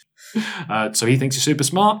smarts. So he thinks you're super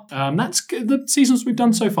smart. That's the seasons we've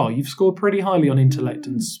done so far. You've scored pretty highly on intellect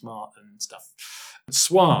and smart and stuff.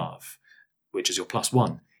 Suave, which is your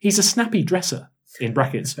 +1. He's a snappy dresser, in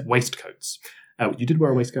brackets, waistcoats. You did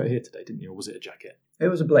wear a waistcoat here today, didn't you? Or was it a jacket? It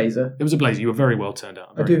was a blazer. It was a blazer. You were very well turned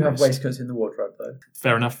out. I do have waistcoats in the wardrobe, though.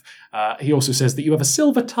 Fair enough. He also says that you have a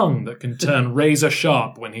silver tongue that can turn razor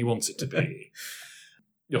sharp when he wants it to be.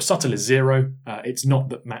 Your subtle is 0. It's not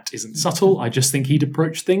that Matt isn't subtle. I just think he'd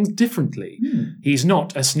approach things differently. He's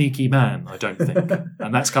not a sneaky man, I don't think.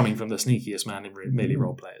 And that's coming from the sneakiest man in merely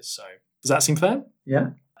role players. So does that seem fair?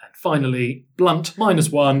 Yeah. And finally, blunt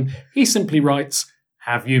 -1. He simply writes,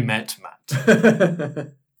 have you met Matt?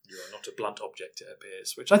 You are not a blunt object, it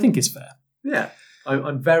appears, which I think is fair. Yeah.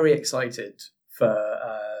 I'm very excited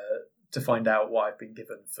to find out what I've been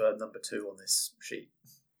given for number 2 on this sheet.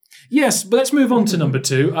 Yes, but let's move on to number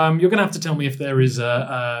 2. You're going to have to tell me if there is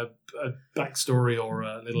a backstory or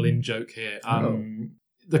a little in-joke here.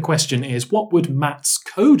 The question is, what would Matt's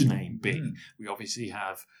code name be? We obviously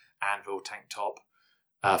have Anvil, Tank Top,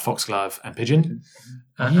 Foxglove and Pigeon.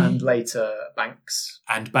 And later Banks.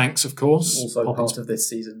 And Banks, of course. Also part of this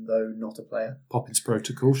season, though not a player. Poppins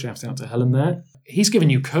Protocol, shouts out to Helen there. He's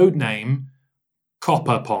given you code name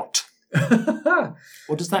Copperpot.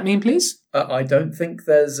 What does that mean, please? I don't think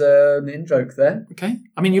there's an in-joke there. Okay.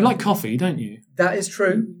 I mean, you like coffee, don't you? That is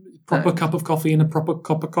true. Proper cup of coffee in a proper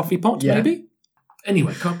copper coffee pot, maybe?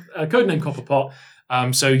 Anyway, codename Copperpot.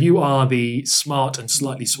 So you are the smart and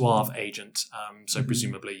slightly suave agent. So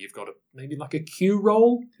presumably you've got maybe like a Q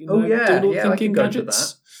role. Thinking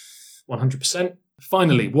gadgets. 100%.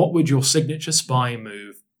 Finally, what would your signature spy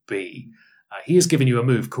move be? He has given you a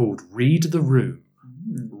move called Read the Room.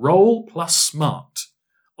 Roll plus smart.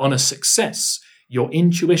 On a success, your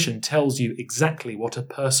intuition tells you exactly what a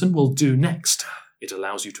person will do next. It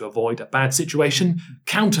allows you to avoid a bad situation,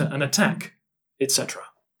 counter an attack, etc.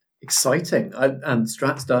 Exciting. And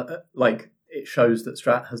Strat's done, it shows that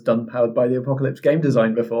Strat has done Powered by the Apocalypse game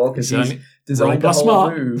design before, because he's designed a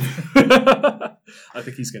whole move. I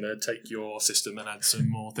think he's going to take your system and add some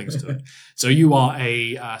more things to it. So you are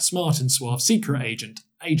a smart and suave secret agent,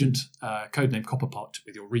 codename Copperpot,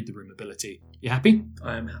 with your Read the Room ability. You happy?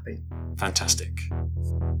 I am happy. Fantastic.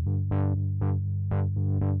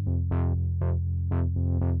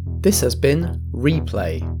 This has been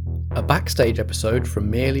Replay, a Backstage episode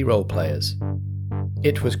from Merely Roleplayers.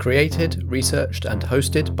 It was created, researched and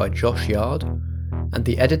hosted by Josh Yard, and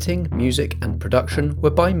the editing, music and production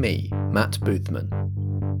were by me, Matt Boothman.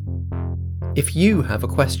 If you have a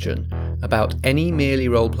question about any Merely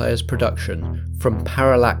Roleplayers production from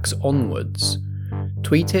Parallax onwards,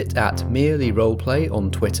 tweet it at Merely Roleplay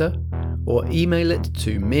on Twitter or email it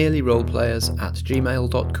to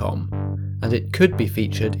merelyroleplayers@gmail.com, and it could be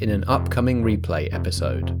featured in an upcoming replay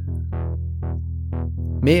episode.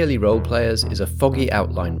 Merely Roleplayers is a Foggy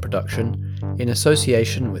Outline production in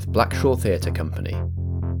association with Blackshaw Theatre Company.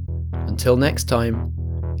 Until next time,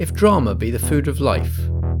 if drama be the food of life,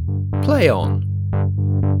 play on!